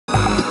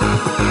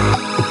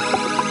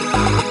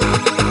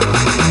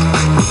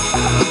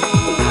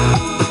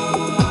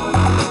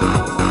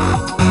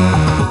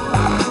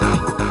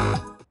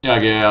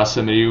Jak je, já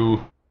jsem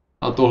Ryu.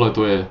 A tohle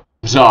to je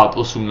řád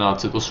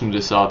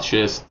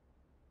 1886.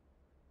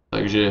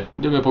 Takže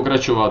jdeme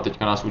pokračovat,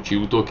 teďka nás učí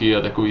útoky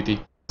a takový ty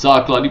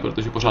základy,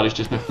 protože pořád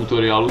ještě jsme v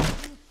tutoriálu.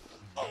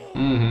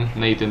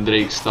 Nathan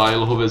Drake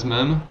style ho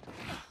vezmem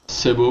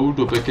s sebou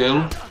do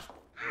pekel.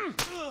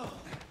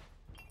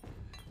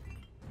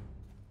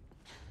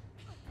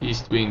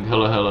 East Wing,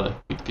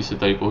 hele, kytky se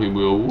tady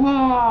pohybujou.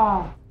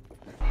 Wow.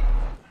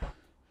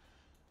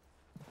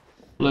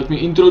 Let me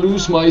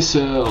introduce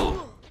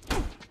myself.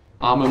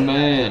 I'm a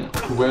man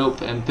of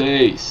wealth and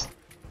taste.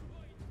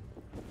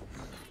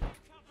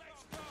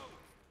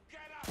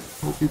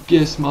 Hope you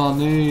guess my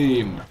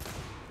name.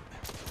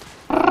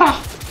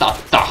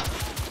 Tata.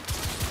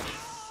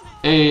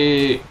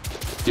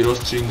 Ti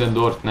rozstřílím ten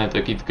dort, ne, to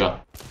je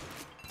kytka.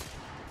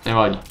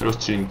 Nevadí,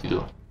 rozstřílím ti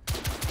to.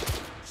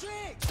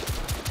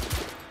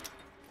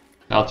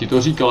 Já ti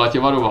to říkal, já tě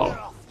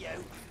varoval.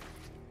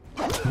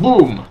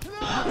 Boom!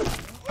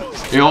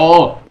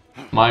 Jo!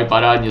 Mají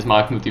parádně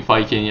zmáknutý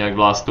fajtění jak v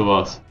Last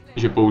of Us,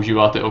 že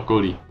používáte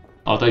okolí.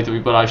 Ale tady to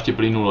vypadá ještě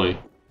plynulej.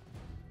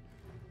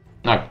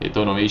 Tak, je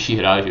to novější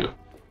hra, že jo?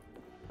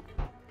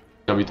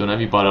 Aby to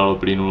nevypadalo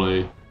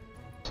plynulej.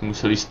 Si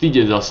museli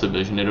stydět za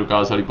sebe, že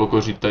nedokázali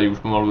pokořit tady už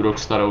pomalu rok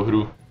starou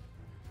hru.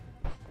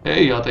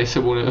 Hej, já tady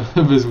sebou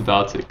bez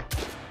utácek.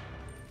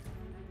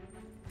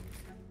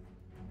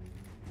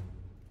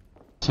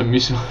 Jsem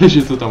myslel,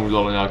 že to tam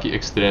udělalo nějaký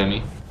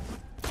extrémy.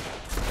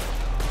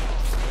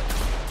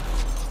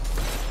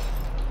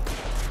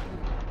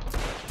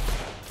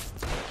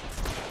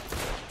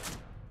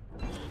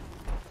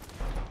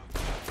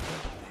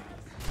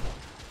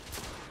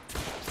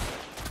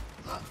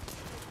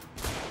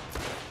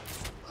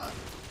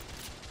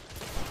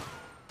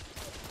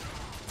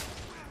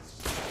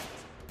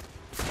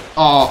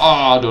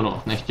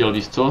 Dono, nechtěl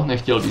bys, co?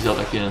 Nechtěl bys, já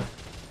taky ne.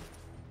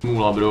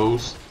 Smůla,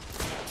 bros.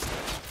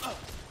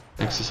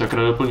 Jak se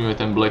sakra doplňuje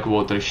ten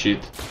Blackwater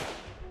shit.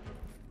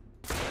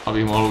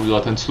 Abych mohl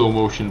udělat ten slow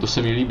motion, to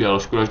se mi líbí, ale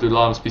škoda, že to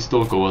dělám s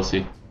pistolkou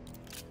asi.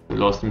 To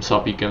dělal s tím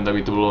sapíkem, tak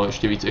by to bylo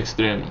ještě víc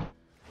extrémní.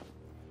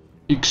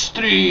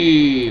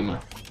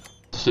 Extreme!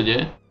 Co se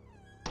děje?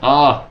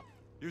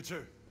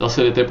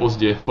 Zase jdete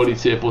pozdě,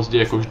 policie je pozdě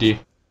jako vždy.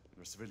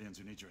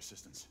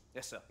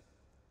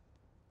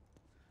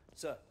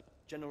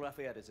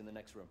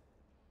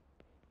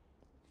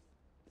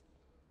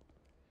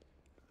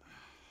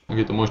 Tak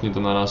je to možný, to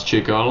na nás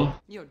čekal.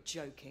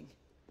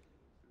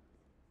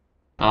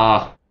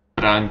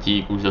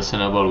 Frantík už zase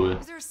nabaluje.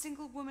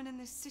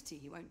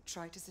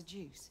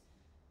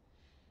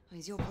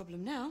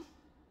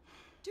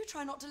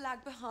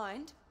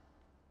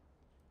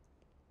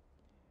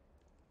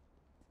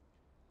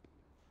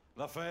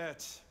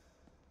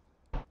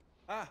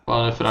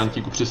 Pane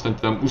Frantíku,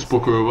 přestaňte tam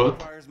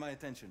uspokojovat.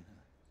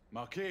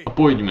 A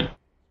pojďme.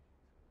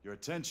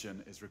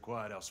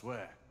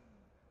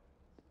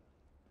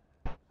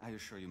 I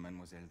assure you,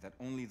 mademoiselle, that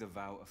only the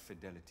vow of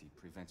fidelity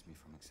prevents me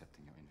from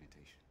accepting your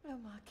invitation. Oh,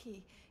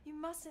 Marquis, you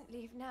mustn't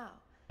leave now.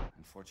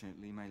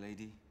 Unfortunately, my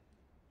lady,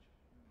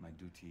 my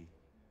duty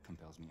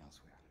compels me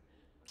elsewhere.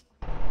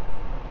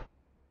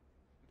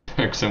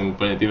 Jak jsem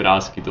úplně ty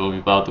vrásky, toho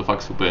vypadá to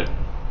fakt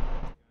super.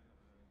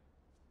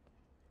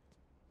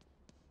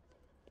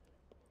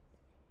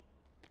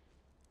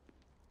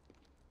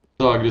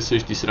 Tak, kde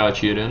seš ty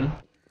sráči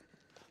jeden?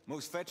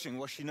 Most fetching,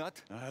 was she not?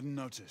 I hadn't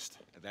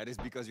noticed. That is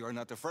because you are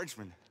not a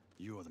Frenchman.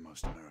 You are the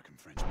most American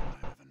Frenchman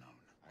I've ever known.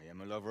 I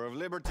am a lover of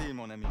liberty,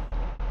 mon ami.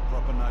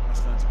 Proper knight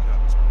must learn to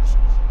curb his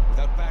passions.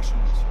 Without passion,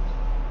 monsieur,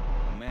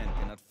 a man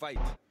cannot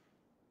fight.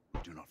 We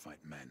do not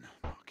fight men,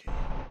 Marquis.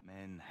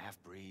 Men,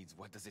 half-breeds,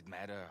 what does it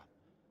matter?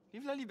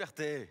 Vive la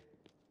liberté!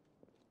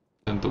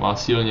 Ten to má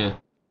silně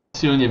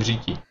v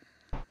řítí.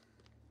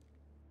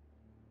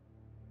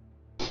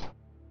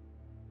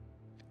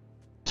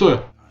 Co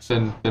je?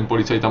 Ten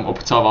policajt tam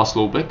obcává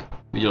sloupek?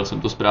 Viděl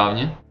jsem to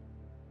správně?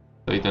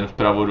 Tady ten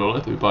vpravo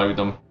dole, to vypadá, že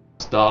tam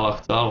stál a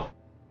chcál.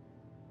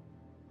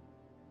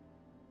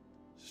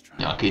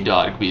 Nějaký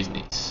dark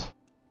business.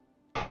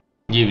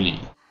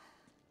 Divný.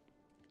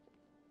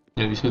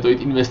 Měli bychom to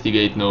jít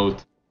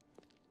investigatenout.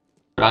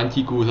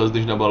 Frantíku, zase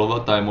jdeš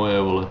nabalovat, ta je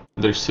moje, vole.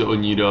 Drž se od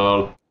ní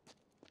dál.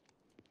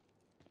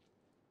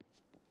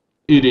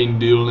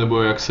 Irindil,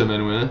 nebo jak se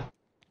jmenuje.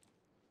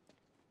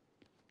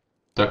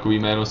 Takový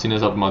jméno si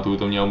nezapamatuju,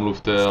 to mě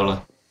omluvte,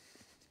 ale...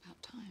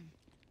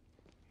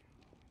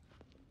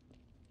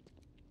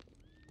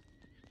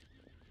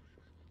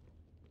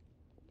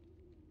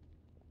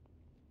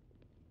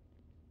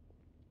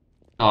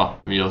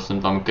 Viděl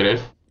jsem tam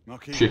krev.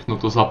 Všechno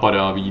to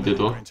zapadá, vidíte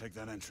to?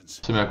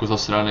 Jsem jako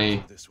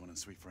zasranej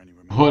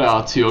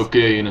Horácio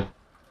Kane.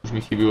 Už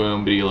mi chybí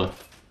jenom brýle.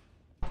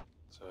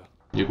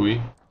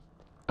 Děkuji.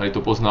 Tady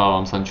to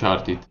poznávám z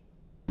Uncharted.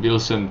 Byl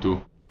jsem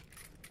tu.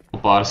 O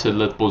pár set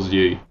let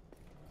později.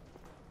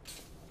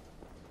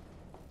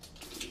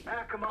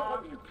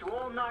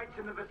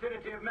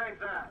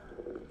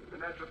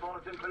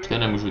 Kde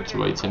nemůžu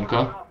třeba jít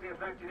semka?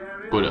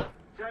 Škoda.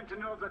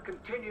 Sentinels are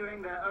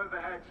continuing their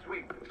overhead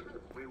sweep.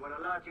 We will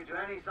alert you to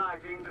any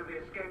sightings of the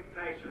escaped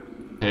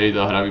patients. Hej,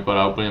 ta hra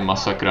vypadá úplně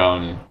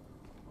masakrálně.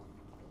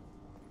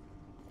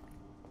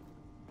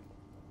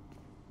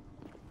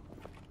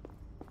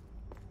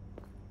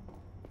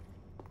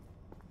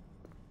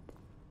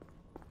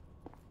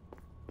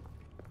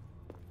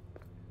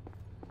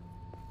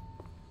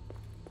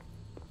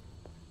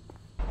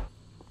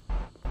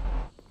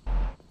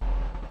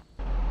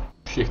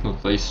 Všechno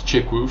tady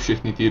zčekuju,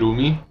 všechny ty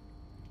roomy.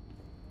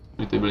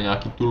 Tady byly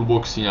nějaký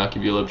toolboxy, nějaký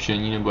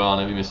vylepšení, nebo já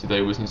nevím, jestli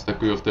tady vůbec nic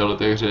takového v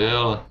této hře je,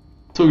 ale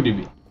co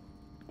kdyby?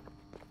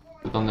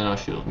 To tam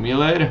nenašel.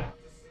 Miller?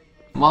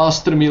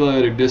 Master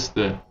Miller, kde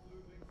jste?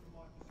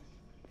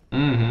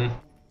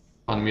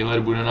 Pan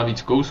Miller bude na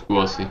víc kousku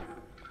asi.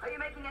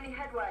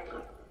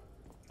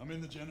 I'm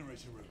in the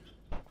generator room.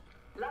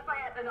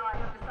 Lafayette and I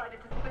have decided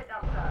to split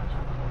our search.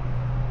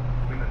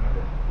 We must know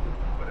this,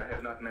 but I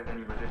have not met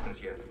any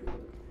resistance yet.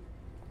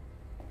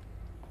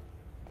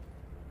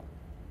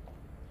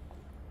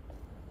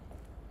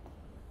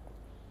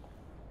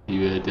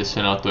 Dívejte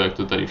se na to, jak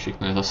to tady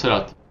všechno je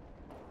zasrat.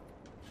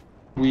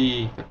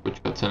 Tak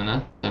počkat se,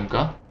 ne?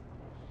 Semka.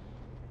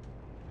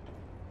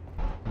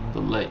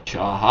 Leč,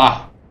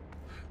 aha.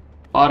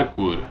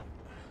 Parkour.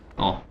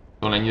 No,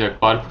 to není tak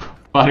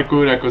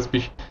parkour, jako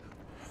spíš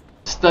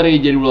starý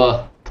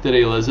dědula,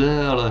 který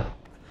leze, ale...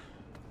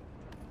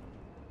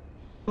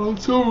 No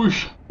co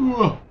už?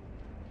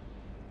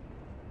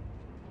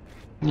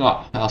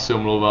 No, já se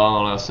omlouvám,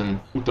 ale já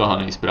jsem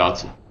utahaný z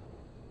práce.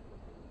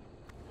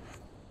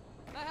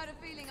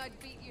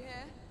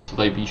 Co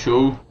tady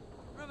píšou?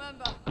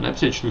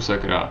 Nepřečtu,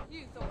 sakra.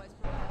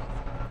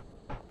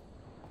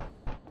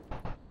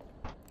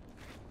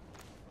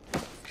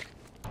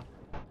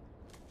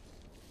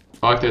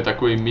 Fakt to je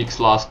takový mix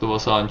Last of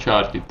Us a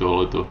Uncharted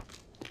tohleto.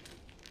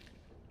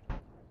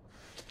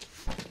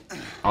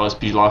 Ale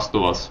spíš Last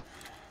of Us.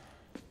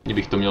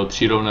 Kdybych to měl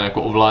přirovnat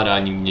jako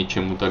ovládání k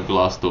něčemu, tak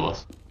Last of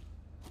Us.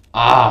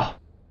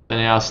 Ten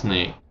je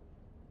jasný.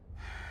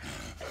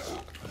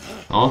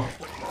 No.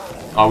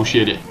 A už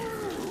jede.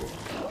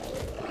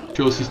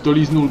 Čeho si to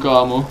líznul,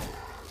 kámo?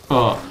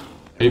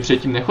 Hej,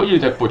 předtím nechodili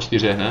tak po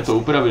 4, ne? To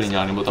upravili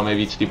nějak, nebo tam je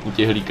víc typů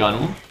těch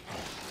Lycanů?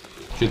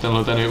 Že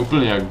tenhle ten je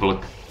úplně jak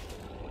vlk.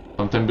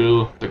 Tam ten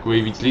byl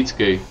takový víc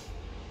lidský.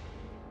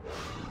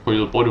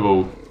 Chodil po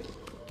 2.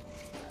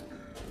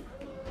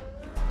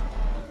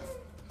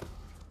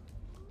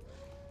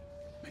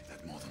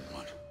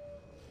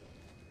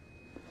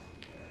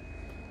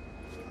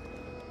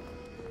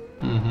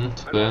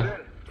 Co to je?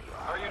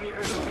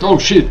 Oh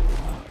shit!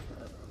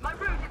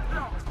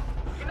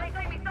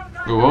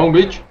 Go home,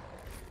 bitch!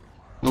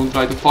 Don't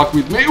try to fuck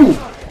with me!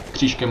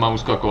 Křížkem mám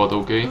uskakovat,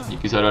 OK?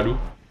 Díky za radu.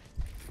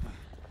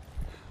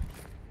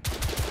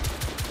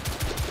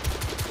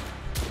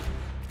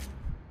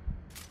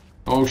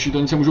 Oh shit,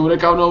 oni se můžou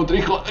rekávnout,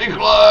 rychle!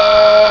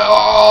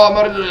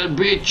 Murder,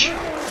 bitch!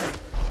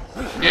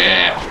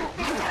 Yeah!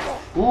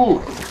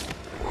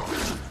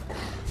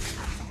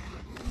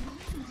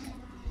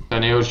 To je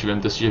nejhorší,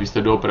 vemte si, že vy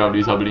jste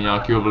doopravdy zabili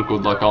nějakého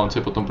vlkodlaka a on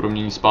se potom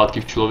promění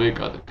zpátky v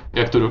člověka, tak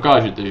jak to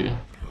dokážete, že?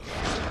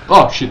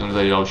 Shit, on je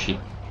tady další.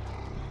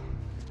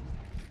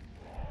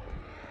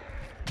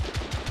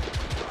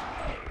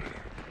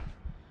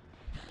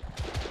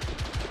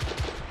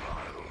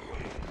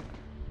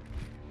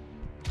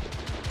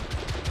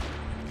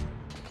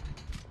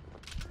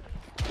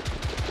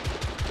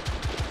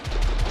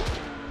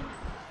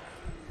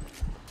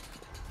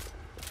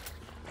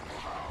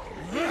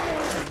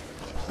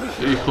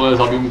 Rychle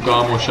zabij mu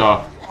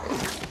kámoša.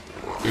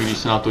 I když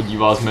se na to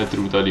dívá z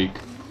metru tady.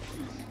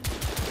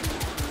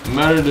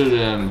 Murder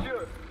them.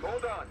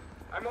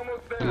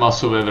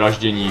 Masové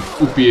vraždění.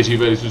 Upíři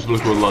versus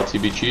vlkodlaci,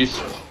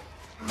 bitches.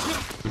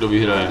 Kdo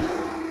vyhraje?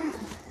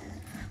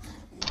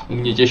 U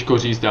mě těžko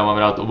říct, já mám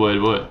rád oboje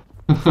dvoje.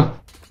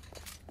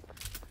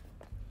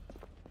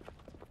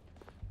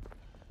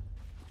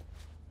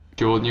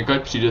 Čeho od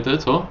někaď přijdete,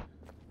 co?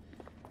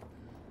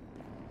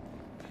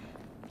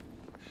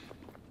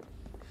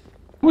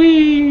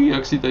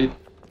 Jak si tady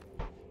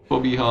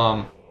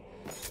pobíhám.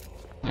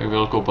 Jak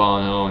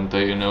velkopán, jo, on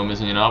tady je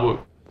neomezený náboj.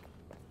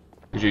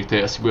 Takže jich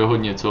tady asi bude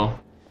hodně, co?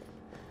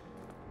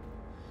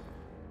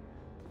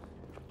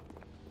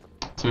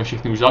 Jsme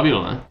všechny už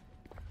zabil, ne?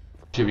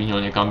 Že bych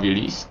měl někam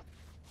vylízt.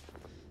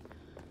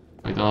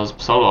 Tady to nás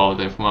psalo, ale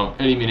tady mám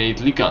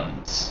eliminate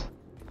Lycans.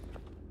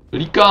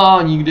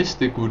 Lykáni, kde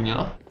jste,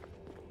 kurňa?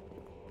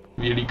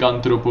 Vy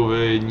Lykantropové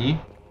jedni.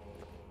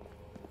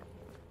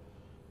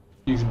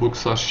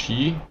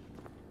 Xboxařší.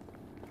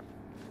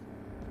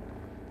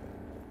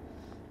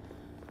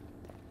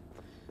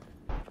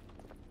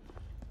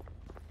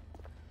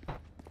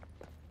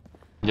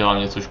 Dělám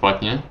něco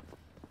špatně.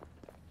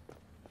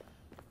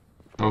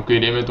 OK,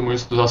 dejme tomu, že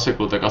se to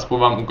zaseklo, tak aspoň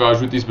vám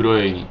ukážu ty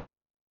zbrojení.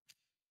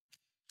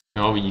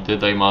 Jo, vidíte,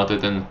 tady máte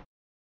ten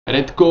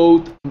Red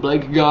Coat,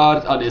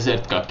 Blackguard a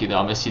Desert Khaki.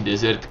 Dáme si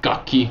Desert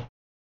Khaki.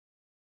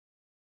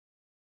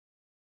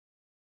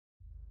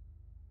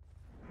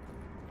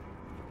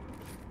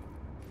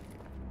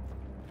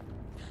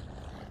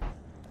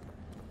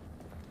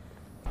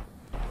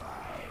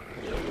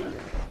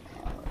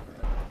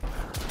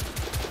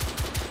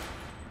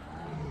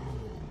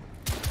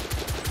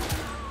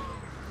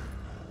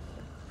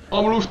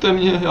 Omluvte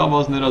mě, já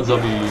vás nerad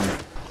zabijím.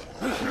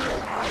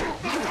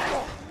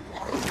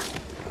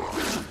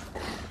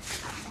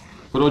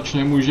 Proč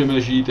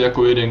nemůžeme žít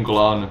jako jeden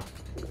klan?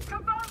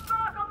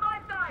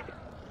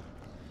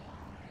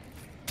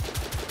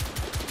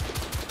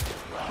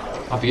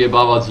 A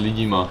vyjebávat s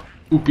lidima.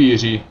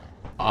 Upíři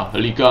a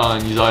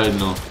Lykáni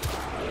zajedno.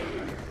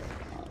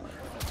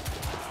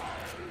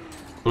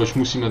 Proč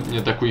musíme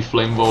mít takový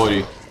flame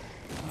wary?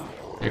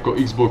 Jako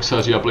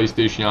Xboxaři a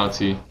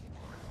PlayStationáci.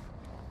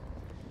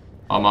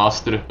 A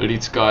master,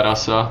 lidská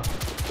rasa.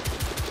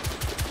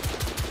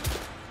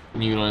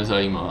 Nikdo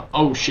nezajímá.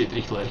 Oh shit,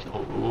 rychle.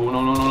 Oh,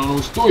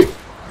 no, stůj!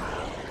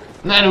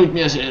 Nenuď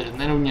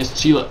mě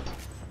střílet.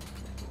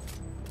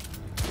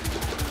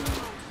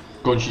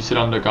 Končí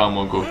sranda,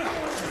 kámo.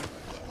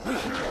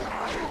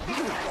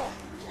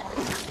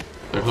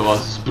 Takhle vás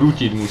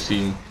zbrutit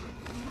musím.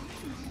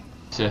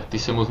 Ty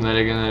se moc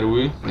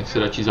neregeneruj, nech se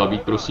radši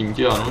zabít, prosím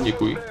tě, ano,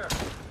 děkuji.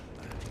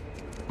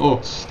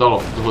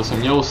 Stalo, tohle se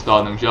mělo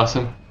stát, nemže já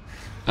jsem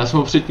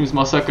ho předtím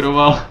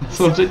zmasakroval, já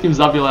jsem ho předtím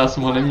zabil a já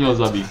jsem ho neměl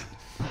zabít.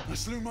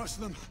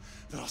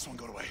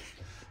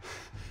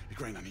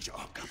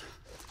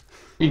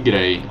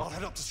 Grain.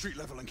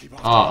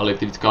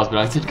 Elektrická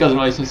zbraň, teďka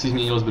zrovna jsem si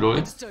změnil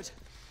zbroj.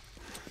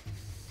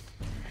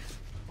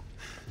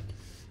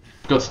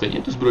 Počkat,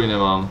 stejně tu zbroj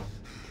nemám.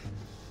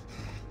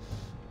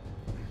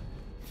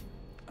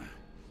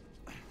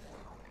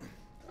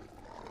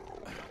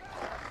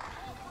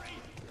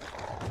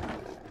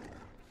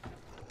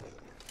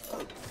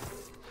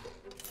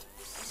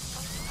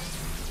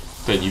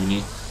 To je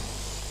divný.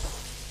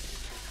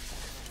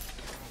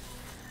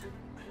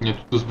 Mě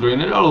tu zbroj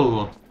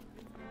nedalo.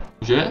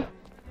 Že?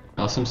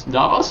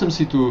 Dával jsem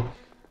si tu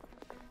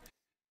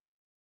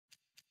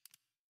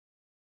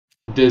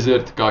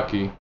desert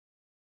kaki.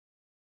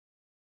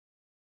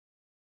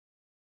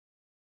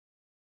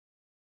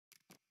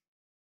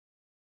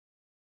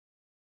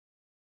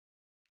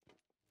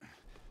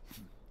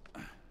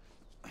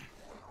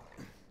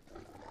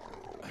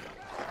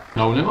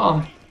 No,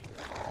 nemám.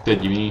 To je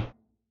divný.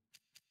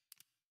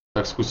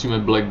 Tak zkusíme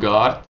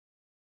Blackguard.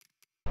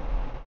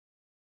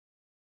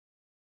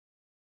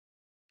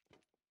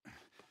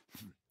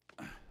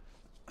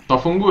 Ta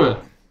funguje.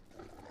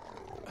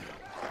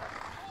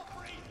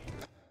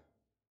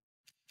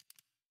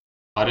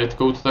 A Red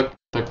Coat,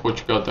 tak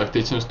počkat, tak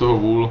teď jsem z toho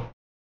vůl.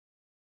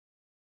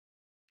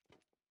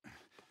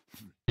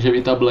 Že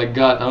by ta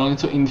Blackguard, ano,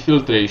 něco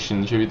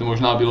infiltration, že by to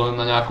možná bylo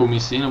na nějakou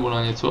misi nebo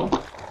na něco?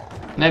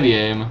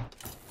 Nevím.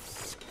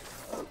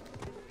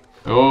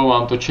 Jo,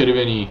 mám to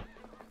červený.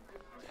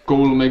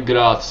 Cole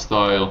McGrath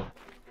style.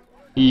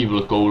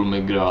 Evil Cole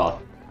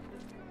McGrath.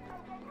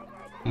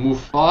 Move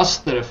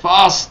faster,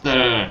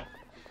 faster!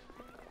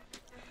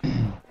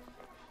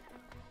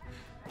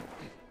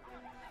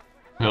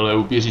 Hele,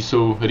 upíři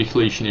jsou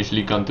rychlejší než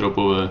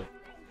Lykantropové.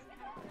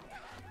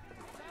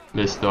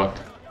 Bez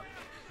tak.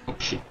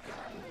 Opši.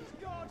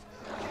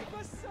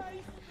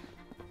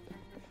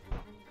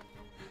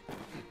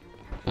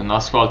 Na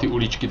schvál ty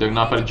uličky tak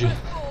naprd,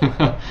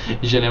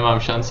 že nemám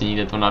šanci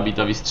nikde to nabít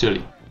a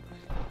vystřelit.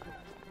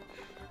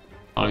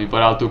 Ale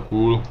vypadá to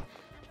cool.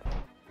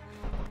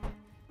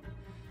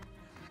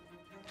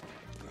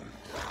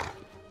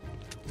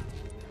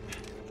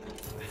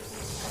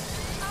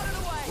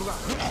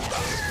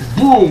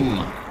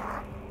 BOOM!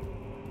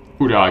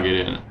 Chudák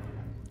jeden.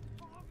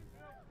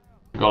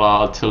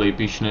 Galá celý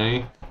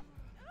pyšnej.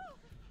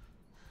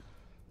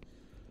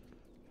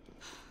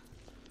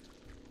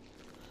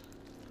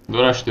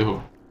 Doražte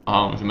ho.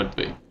 Aha, on je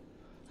mrtvý.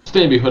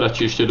 Stejně bych ho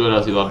radši ještě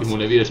dorazil, abych mu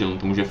nevěřil, on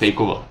to může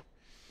fejkovat.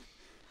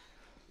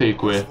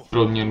 Fejkuje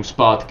proměnu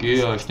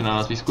zpátky a ještě na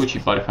nás vyskočí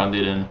parchant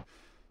jeden.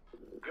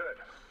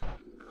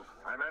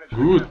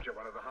 Good.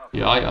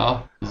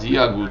 Já.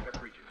 Zia good.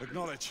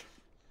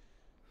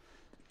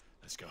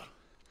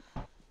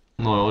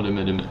 No jo,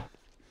 jdeme.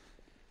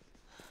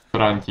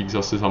 Frantík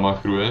zase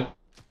zamachruje.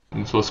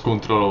 Musel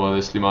zkontrolovat,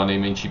 jestli má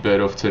nejmenší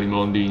péro v celém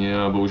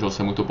Londýně a bohužel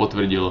se mu to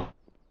potvrdilo.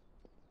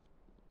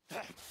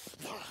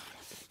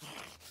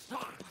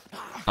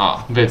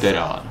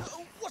 Veterán.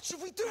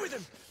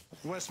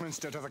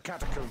 Westminster to the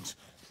catacombs.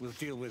 We'll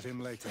deal with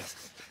him later.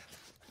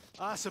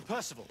 Sir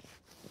Percival.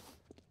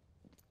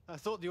 I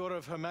thought the order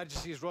of Her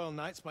Majesty's Royal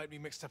Knights might be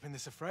mixed up in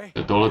this affray.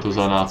 Tohleto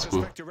za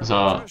nácku.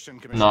 Za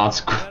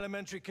nácka.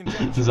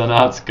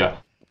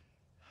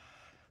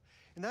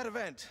 In that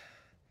event,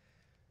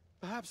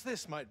 perhaps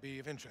this might be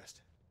of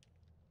interest.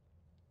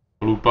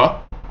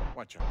 Lupa?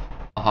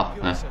 Aha,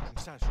 Purely ne.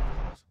 circumstantial,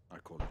 of course. I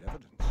call it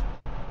evidence.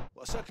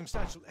 Well,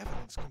 circumstantial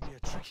evidence can be a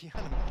tricky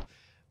animal,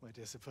 my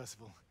dear Sir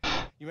Percival.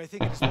 You may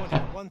think it is pointing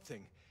at one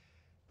thing,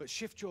 but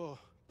shift your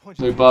point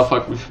To of vypadá view.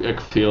 fakt už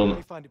jak film. You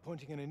may find it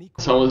pointing in an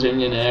equal.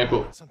 Samozřejmě ne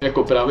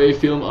jako pravý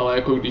film, ale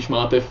jako když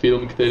máte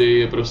film, který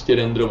je prostě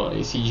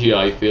rendrovaný,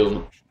 CGI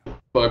film.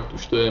 Fakt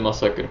už to je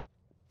masakr.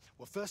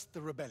 Well, first the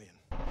rebellion,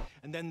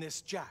 and then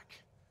this Jack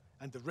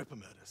and the Ripper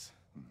murders,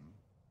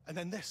 and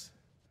then this.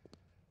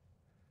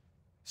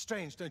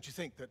 Strange, don't you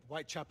think, that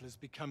Whitechapel has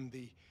become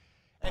the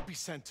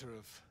epicenter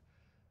of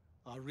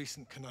our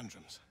recent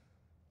conundrums.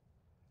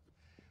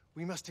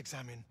 We must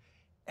examine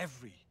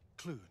every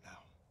clue now,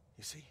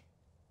 you see?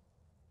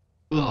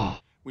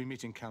 We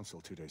meet in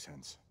council 2 days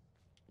hence.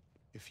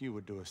 If you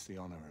would do us the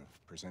honor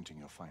of presenting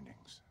your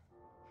findings.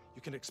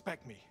 You can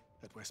expect me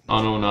at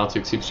Westminster. Ano,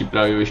 Nácek si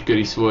připraví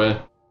veškeré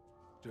svoje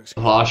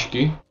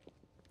hlášky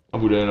a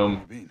bude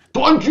jenom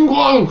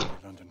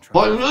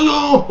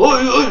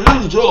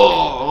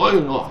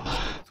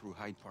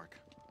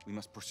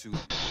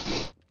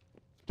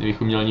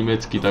Kdybych uměl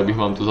německy, tak bych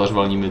vám to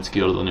zařval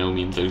německy, ale to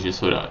neumím, takže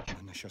soráč.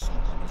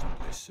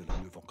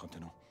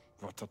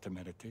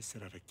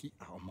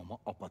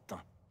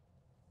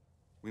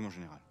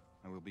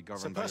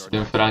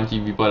 Ten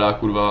Frantík vypadá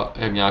kurva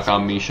jak nějaká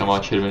myš a má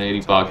červený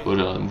rypák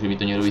pořád. Může mi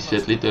to někdo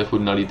vysvětlit, to je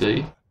furt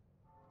nalitej?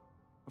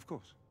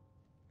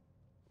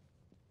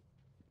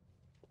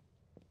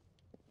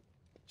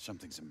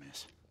 Something's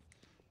amiss.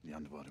 The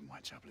underworld in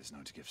Whitechapel is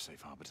known to give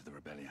safe harbor to the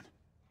rebellion.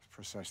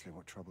 Precisely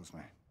what troubles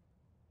me.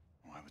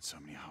 Why would so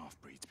many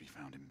half-breeds be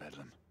found in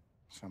Bedlam?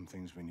 Some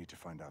things we need to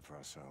find out for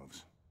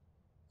ourselves.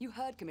 You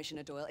heard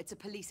Commissioner Doyle. It's a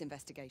police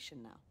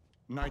investigation now.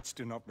 Knights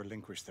do not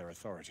relinquish their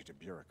authority to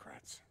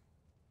bureaucrats.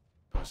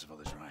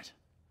 Percival is right.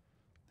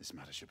 This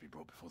matter should be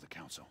brought before the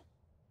council.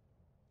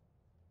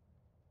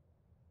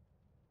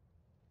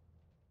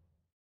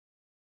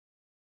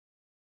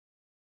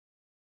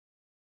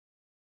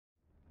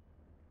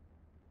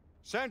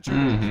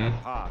 Centuries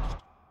have passed.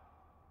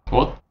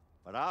 What?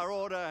 But our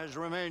order has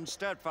remained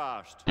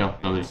steadfast Jo,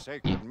 in dobrý. its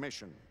sacred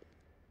mission.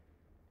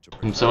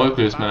 Jsem se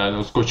lekl, že jsme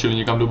najednou skočili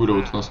někam do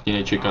budoucnosti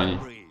nečekaně.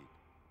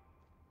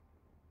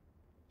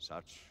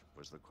 Such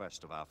was the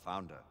quest of our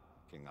founder,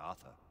 King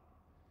Arthur.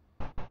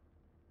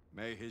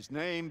 May his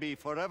name be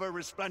forever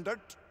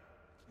resplendent.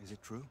 Is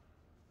it true?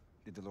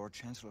 Did the Lord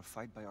Chancellor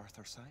fight by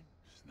Arthur's side?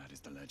 That is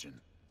the legend.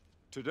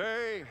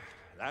 Today,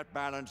 that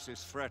balance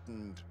is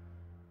threatened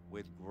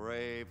with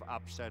grave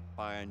upset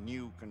by a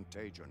new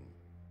contagion,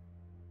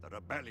 the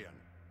rebellion.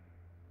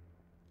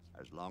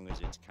 As long as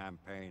its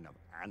campaign of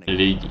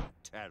anarchy and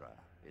terror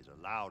is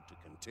allowed to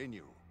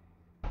continue,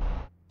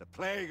 the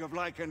plague of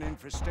Lycan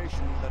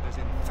infestation that has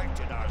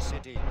infected our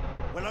city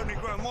will only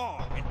grow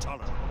more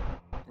intolerable.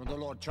 Well, the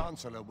Lord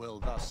Chancellor will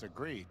thus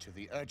agree to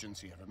the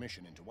urgency of a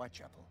mission into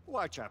Whitechapel.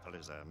 Whitechapel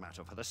is a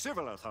matter for the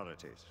civil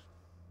authorities.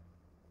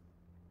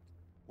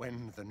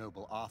 When the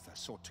noble Arthur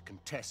sought to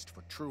contest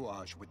for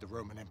truage with the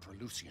Roman Emperor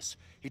Lucius,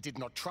 he did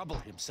not trouble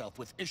himself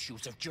with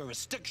issues of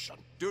jurisdiction.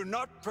 Do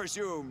not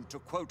presume to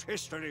quote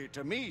history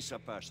to me, Sir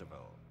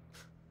Percival.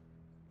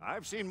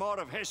 I've seen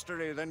more of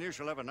history than you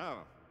shall ever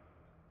know.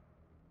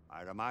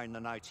 I remind the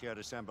knights here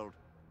assembled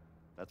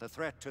that the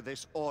threat to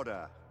this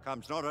order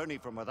comes not only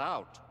from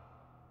without,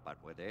 but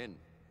within.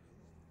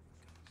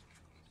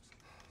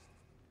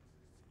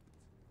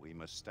 We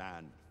must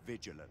stand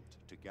vigilant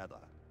together,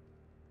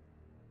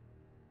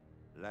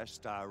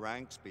 lest our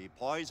ranks be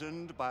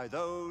poisoned by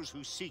those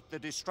who seek the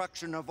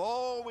destruction of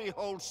all we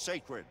hold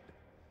sacred.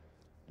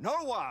 No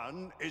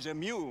one is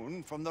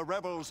immune from the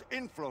rebels'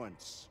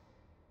 influence.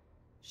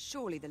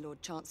 Surely the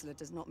Lord Chancellor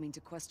does not mean to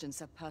question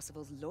Sir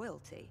Percival's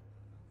loyalty.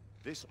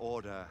 This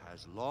order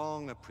has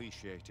long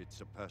appreciated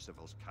Sir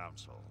Percival's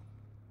counsel,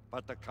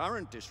 but the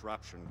current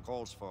disruption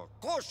calls for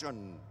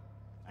caution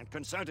and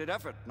concerted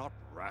effort, not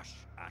rash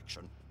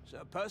action.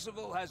 Sir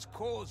Percival has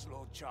cause,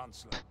 Lord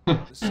Chancellor.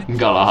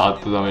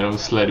 Galahad to tam jenom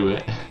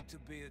sleduje.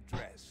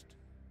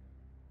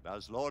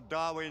 Does Lord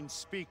Darwin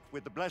speak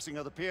with the blessing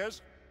of the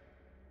peers?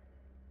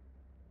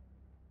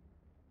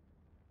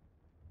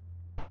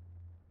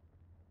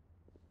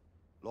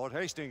 Lord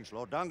Hastings,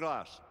 Lord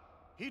Dunglass.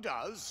 He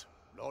does,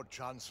 Lord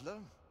Chancellor.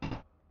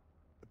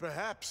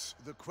 Perhaps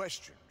the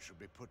question should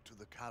be put to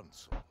the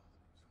council.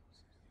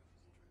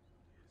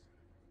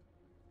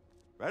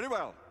 Very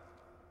well.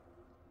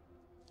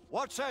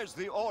 What says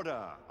the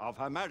order of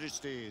Her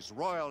Majesty's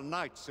Royal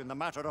Knights in the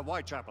matter of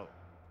Whitechapel?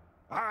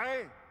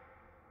 Aye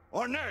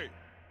or nay?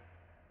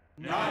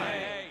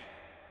 Nay.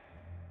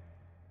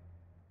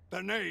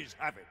 The nays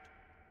have it.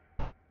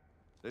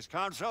 This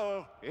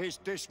council is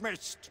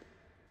dismissed.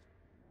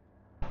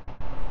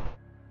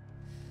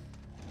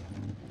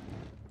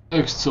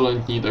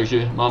 Excelentní,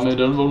 takže máme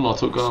den volna,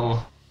 co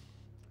kámo?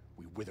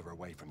 We wither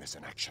away from this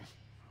inaction.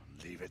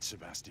 Leave it,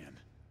 Sebastian.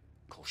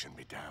 Caution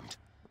be damned.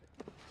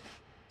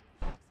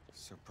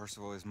 Sir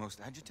Percival is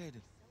most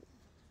agitated.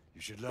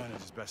 You should learn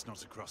it is best not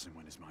to cross him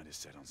when his mind is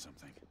set on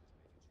something.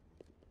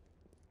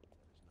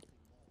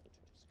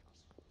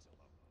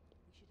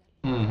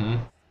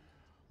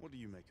 What do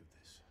you make of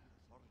this?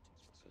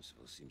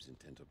 Percival seems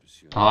intent on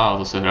pursuing.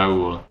 To se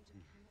hraju, vole.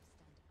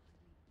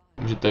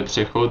 Že to je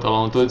přechod, ale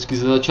on to vždycky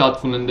ze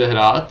začátku nejde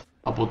hrát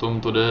a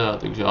potom to jde,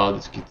 takže já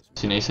vždycky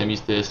si nejsem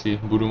jistý, jestli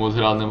budu moc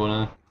hrát nebo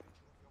ne.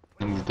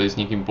 Nemůžu tady s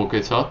někým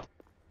pokecat.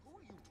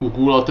 U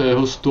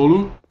gulatého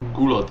stolu?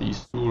 Gulatý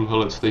stůl,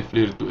 hele, co tady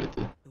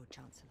flirtujete.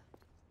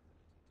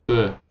 To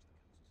je.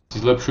 Si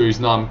zlepšuješ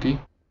známky?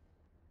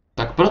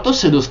 Tak proto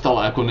se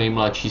dostala jako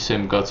nejmladší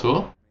semka,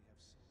 co?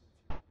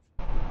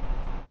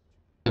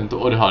 Jsem to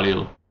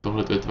odhalil.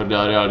 Tohle to je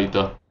tvrdá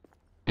realita.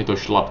 Je to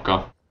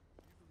šlapka.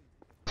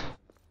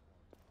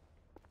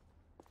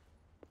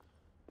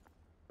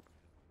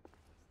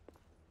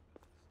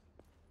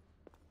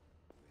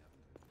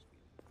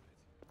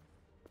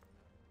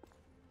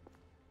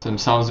 Jsem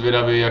sám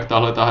zvědavý, jak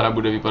tahle ta hra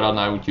bude vypadat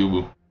na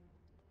YouTube.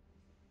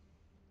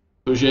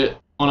 Protože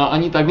ona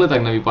ani takhle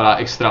tak nevypadá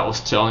extra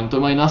ostře, ale oni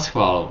to mají na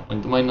schvál.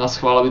 Oni to mají na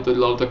schvál, aby to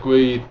dělalo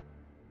takový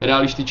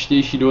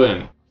realističtější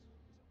dojem.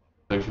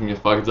 Takže mě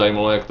fakt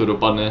zajímalo, jak to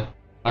dopadne,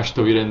 až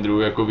to vyrenderuju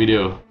jako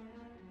video.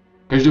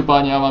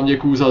 Každopádně já vám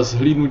děkuju za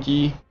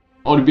zhlídnutí,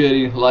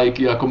 odběry,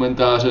 lajky a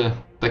komentáře.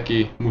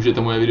 Taky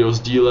můžete moje video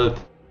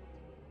sdílet.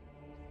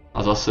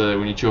 A zase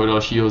u ničeho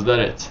dalšího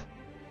zdarec.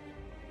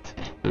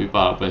 To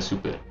vypadá úplně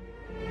super.